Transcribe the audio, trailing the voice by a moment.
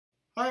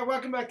Alright,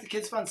 welcome back to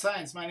Kids Fun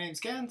Science. My name's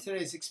Ken.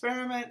 Today's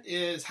experiment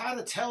is how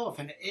to tell if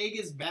an egg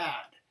is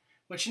bad.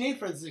 What you need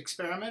for this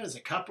experiment is a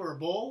cup or a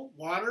bowl,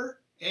 water,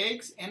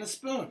 eggs, and a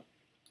spoon.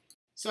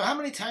 So how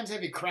many times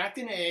have you cracked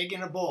an egg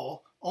in a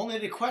bowl only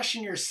to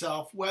question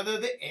yourself whether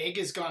the egg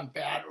has gone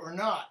bad or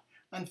not?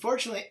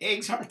 Unfortunately,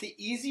 eggs aren't the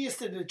easiest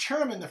to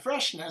determine the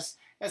freshness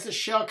as the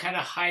shell kind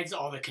of hides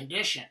all the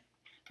condition.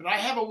 But I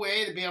have a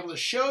way to be able to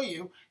show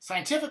you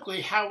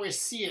scientifically how we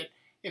see it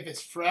if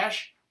it's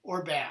fresh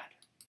or bad.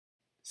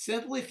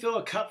 Simply fill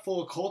a cup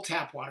full of cold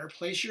tap water,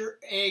 place your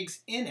eggs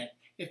in it.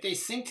 If they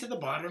sink to the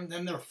bottom,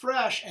 then they're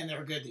fresh and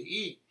they're good to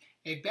eat.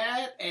 A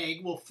bad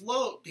egg will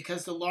float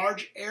because the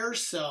large air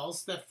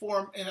cells that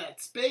form in that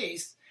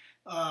space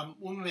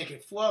will make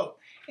it float.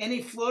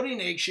 Any floating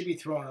egg should be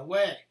thrown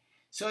away.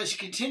 So as you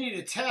continue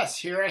to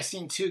test, here I've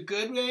seen two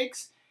good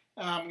eggs.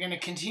 I'm going to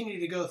continue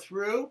to go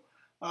through.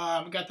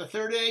 We've got the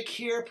third egg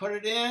here, put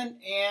it in,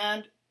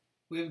 and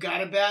we've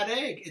got a bad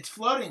egg. It's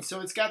floating,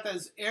 so it's got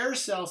those air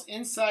cells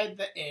inside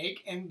the egg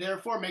and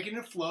therefore making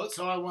it float,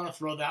 so I want to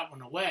throw that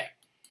one away.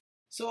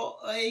 So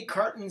egg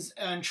cartons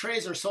and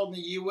trays are sold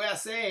in the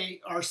USA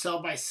are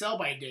sell-by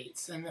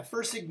dates. And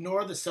first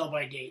ignore the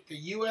sell-by date.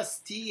 The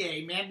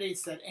USDA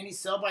mandates that any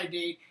sell-by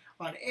date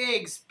on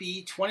eggs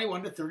be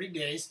 21 to 30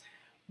 days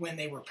when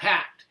they were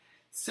packed.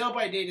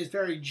 Sell-by date is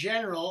very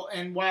general,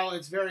 and while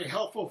it's very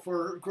helpful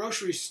for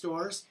grocery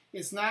stores,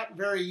 it's not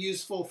very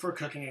useful for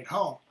cooking at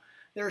home.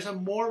 There's a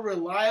more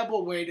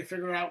reliable way to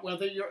figure out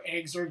whether your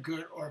eggs are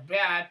good or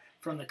bad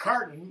from the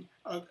carton,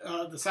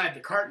 the side of the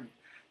carton.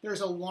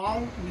 There's a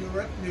long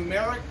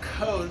numeric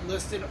code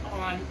listed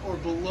on or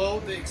below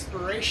the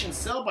expiration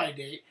sell-by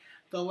date.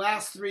 The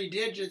last three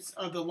digits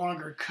of the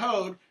longer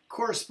code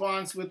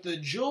corresponds with the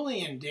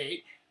Julian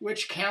date,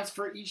 which counts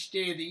for each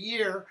day of the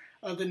year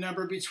of the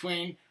number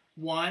between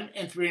 1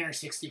 and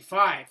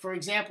 365. For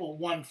example,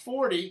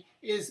 140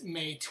 is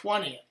May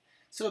 20th.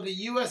 So the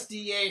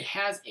USDA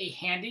has a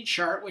handy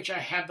chart, which I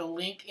have the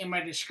link in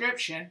my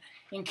description,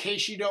 in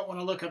case you don't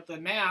want to look up the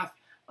math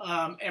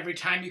every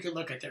time. You can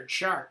look at their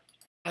chart.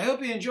 I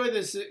hope you enjoyed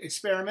this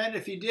experiment.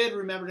 If you did,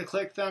 remember to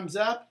click thumbs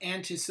up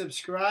and to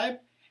subscribe.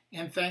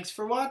 And thanks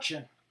for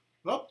watching.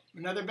 Well,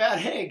 another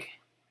bad egg.